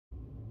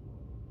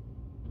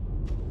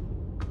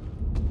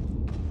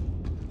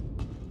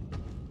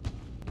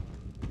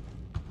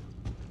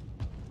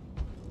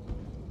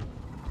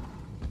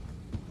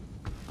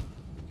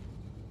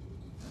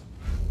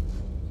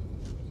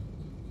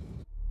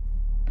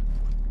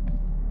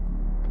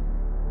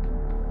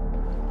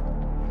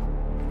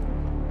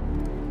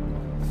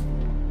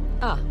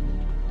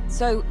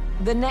So,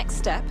 the next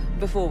step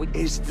before we...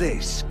 Is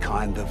this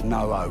kind of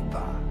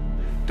no-oper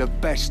the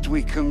best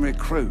we can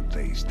recruit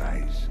these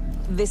days?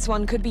 This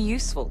one could be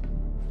useful.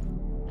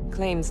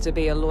 Claims to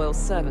be a loyal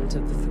servant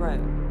of the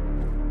throne.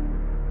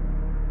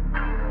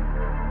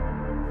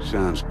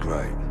 Sounds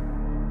great.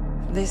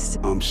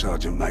 I'm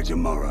Sergeant Major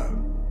Morrow.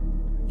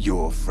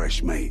 You're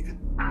fresh meat.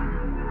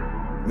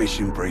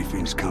 Mission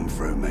briefings come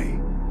through me.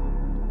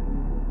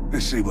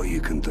 Let's see what you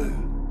can do.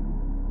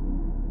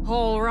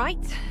 All right.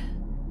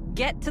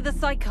 Get to the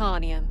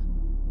Psychanium.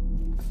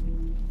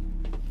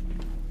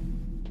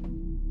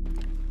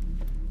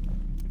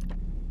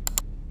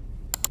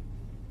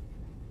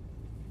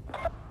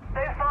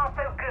 So far,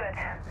 so good.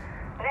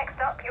 Next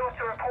up, you're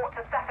to report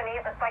to Stephanie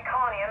at the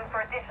Psychanium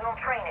for additional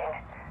training.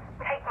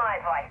 Take my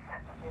advice.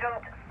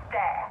 Don't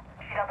stare.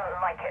 She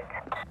doesn't like it.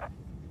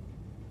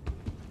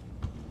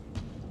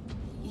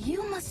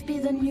 You must be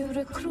the new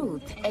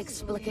recruit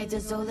Explicator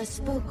Zola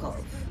spoke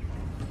of.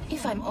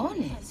 If I'm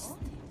honest,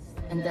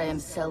 and I am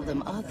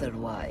seldom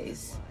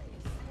otherwise,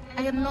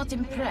 I am not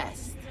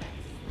impressed.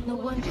 No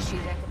wonder she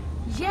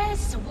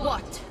Yes,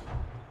 what?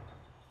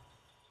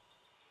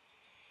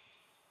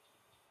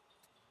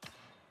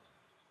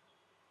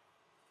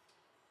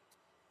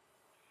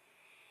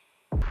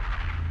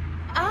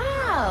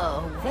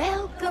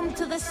 Welcome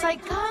to the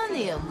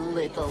Psychanium,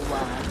 little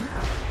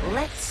one.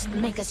 Let's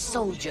make a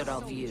soldier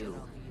of you.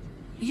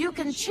 You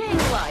can chain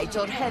light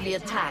or heavy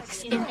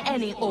attacks in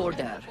any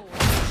order.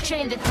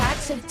 Chained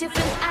attacks have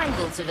different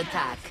angles of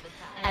attack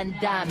and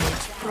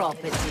damage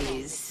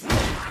properties.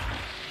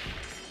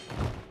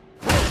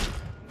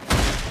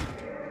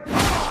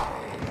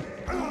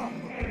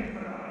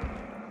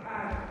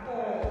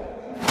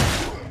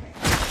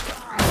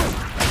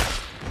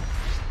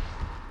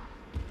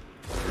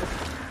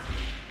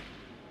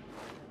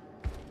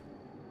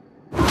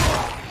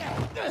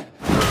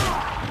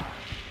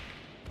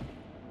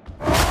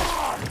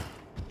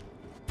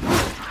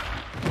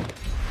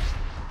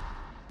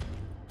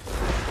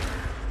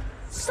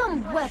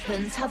 Some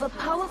weapons have a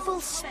powerful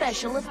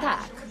special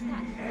attack.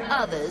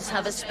 Others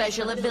have a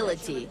special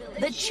ability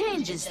that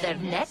changes their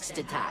next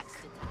attack.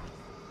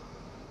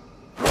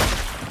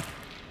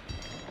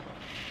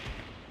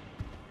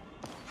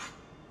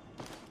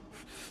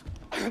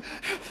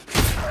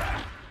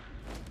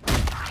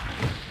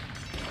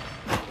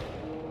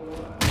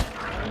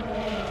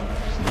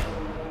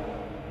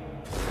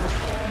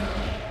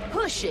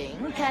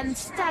 Pushing can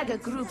stagger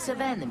groups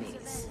of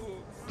enemies.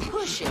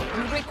 Pushing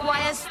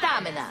requires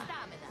stamina.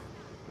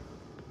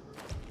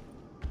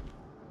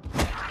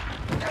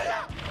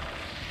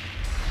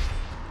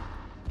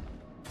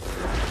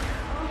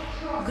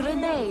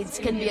 Grenades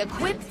can be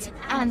equipped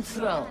and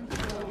thrown.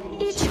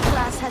 Each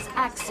class has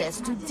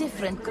access to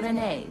different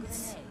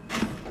grenades.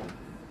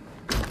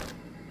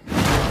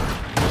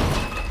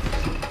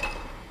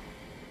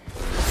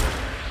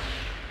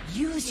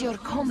 Use your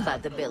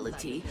combat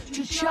ability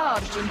to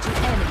charge into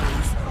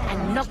enemies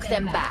and knock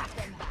them back.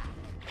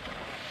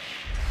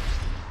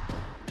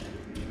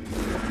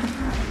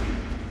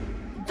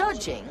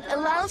 Dodging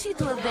allows you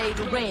to evade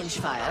range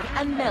fire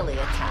and melee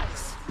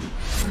attacks.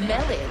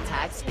 Melee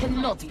attacks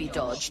cannot be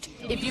dodged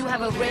if you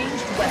have a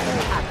ranged weapon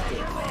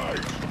active.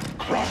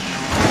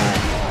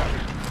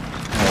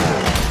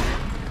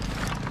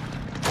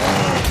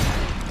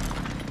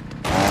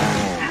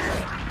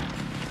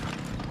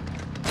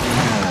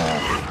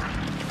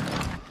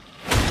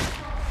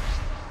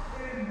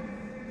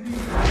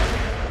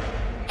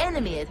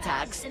 Enemy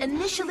attacks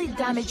initially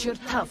damage your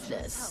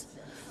toughness.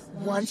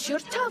 Once your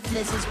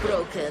toughness is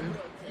broken,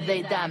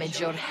 they damage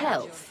your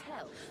health.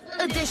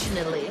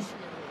 Additionally,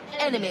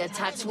 enemy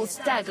attacks will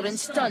stagger and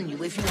stun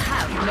you if you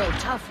have no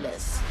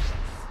toughness.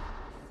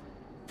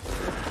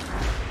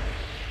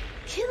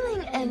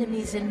 Killing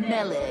enemies in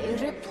melee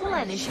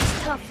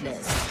replenishes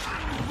toughness.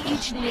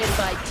 Each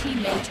nearby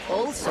teammate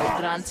also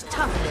grants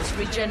toughness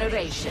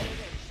regeneration.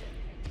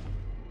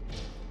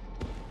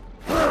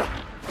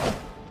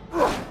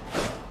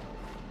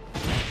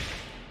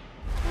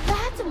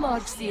 That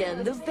marks the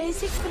end of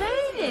basic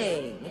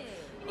training.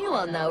 You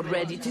are now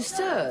ready to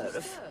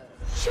serve.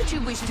 Should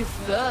you wish to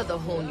further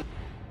hone your...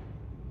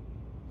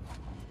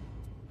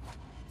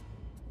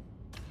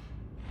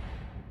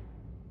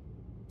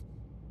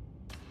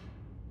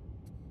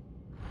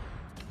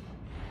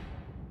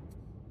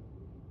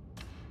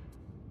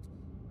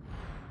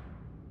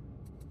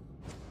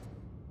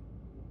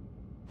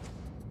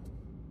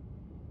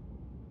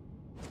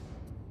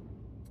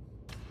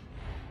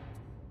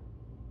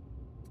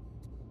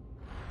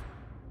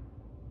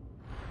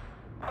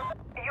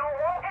 You're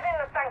wanted in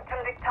the Sanctum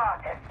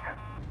Dictatus.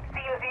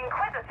 Seems the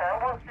Inquisitor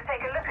wants to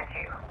take a look at you.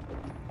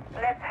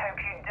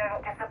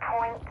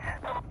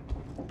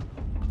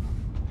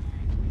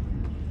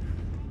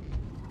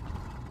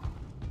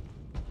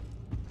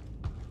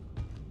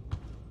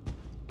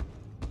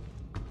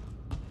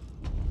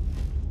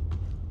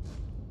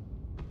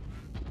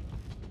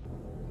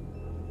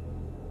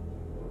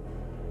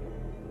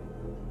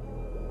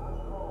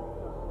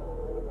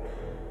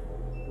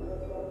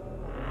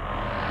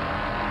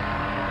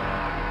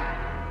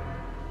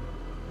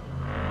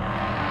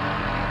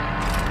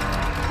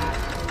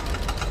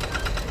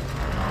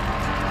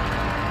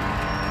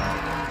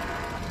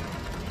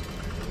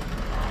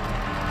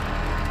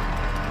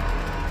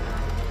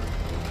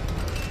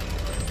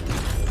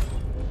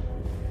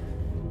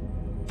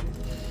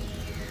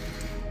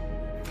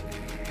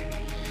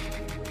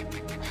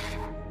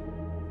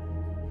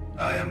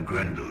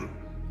 Grendel,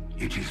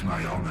 it is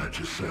my honor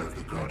to serve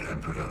the God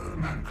Emperor of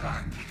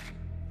mankind,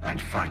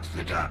 and fight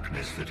the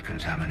darkness that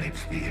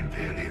contaminates the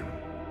Imperium.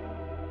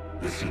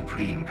 The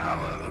supreme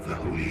power of the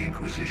Holy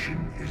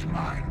Inquisition is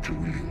mine to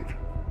wield.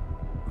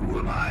 Who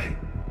am I?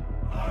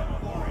 I'm a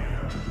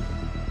warrior.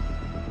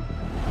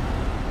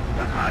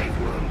 The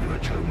hive world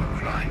of Atoma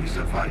Prime is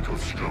a vital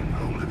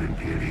stronghold of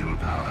Imperial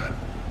power.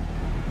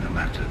 No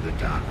matter the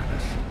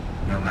darkness,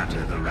 no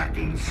matter the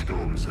racking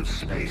storms of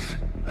space,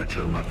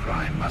 Atoma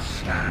Prime must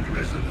stand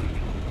resolute.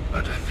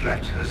 But a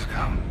threat has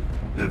come,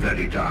 the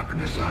very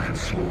darkness I am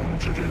sworn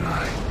to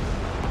deny.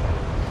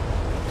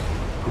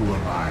 Who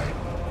am I?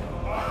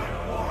 I'm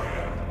a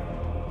warrior.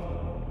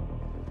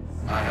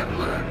 I have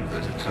learned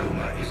that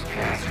Atoma is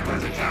cast by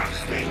the dark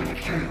stain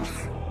of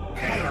truth.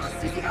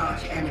 Chaos is the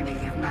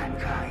arch-enemy of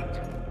mankind.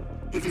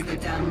 It is the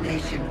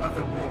damnation of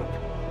the warp.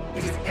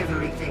 It is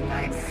everything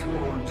I am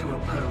sworn to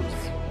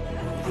oppose.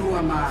 Who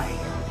am I?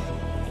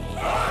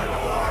 I'm a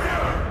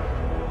warrior!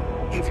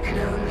 It can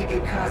only be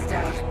cast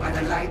out by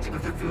the light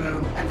of the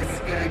throne and the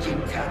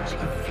scourging touch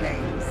of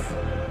flames.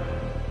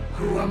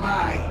 Who am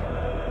I?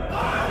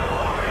 I'm a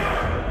warrior!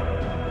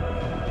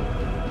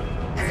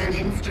 As an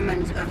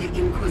instrument of the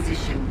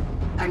Inquisition,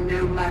 and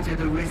no matter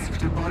the risk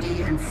to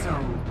body and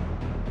soul,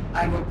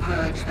 I will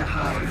purge the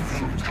hive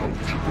from top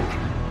to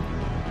bottom,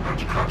 and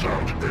cut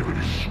out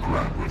every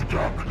scrap of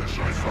darkness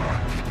I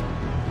find.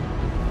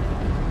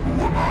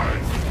 Who am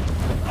I?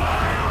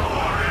 I am a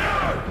warrior!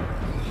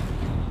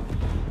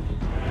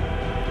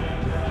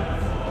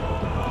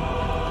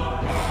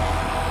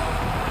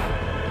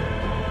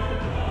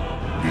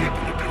 The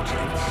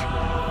omnipotence.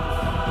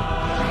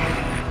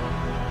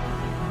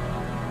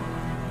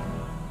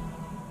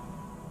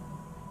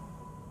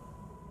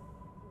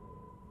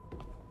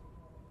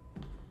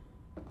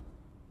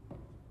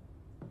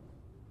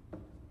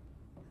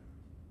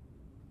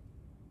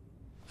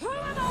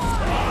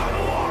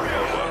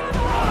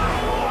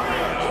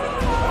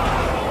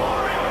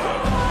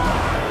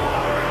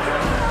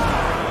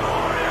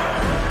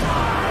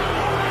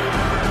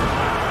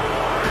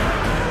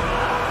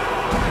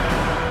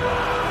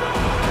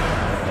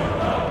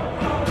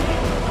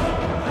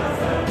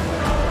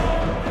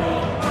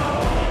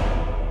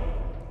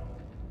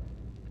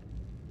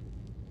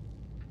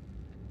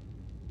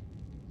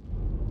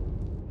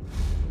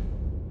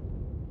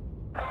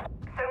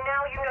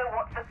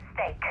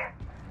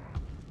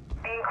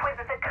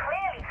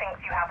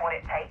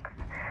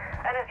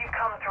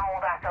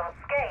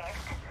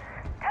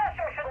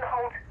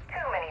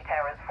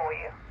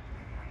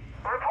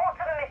 Report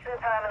to the mission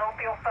terminal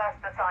for your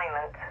first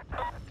assignment.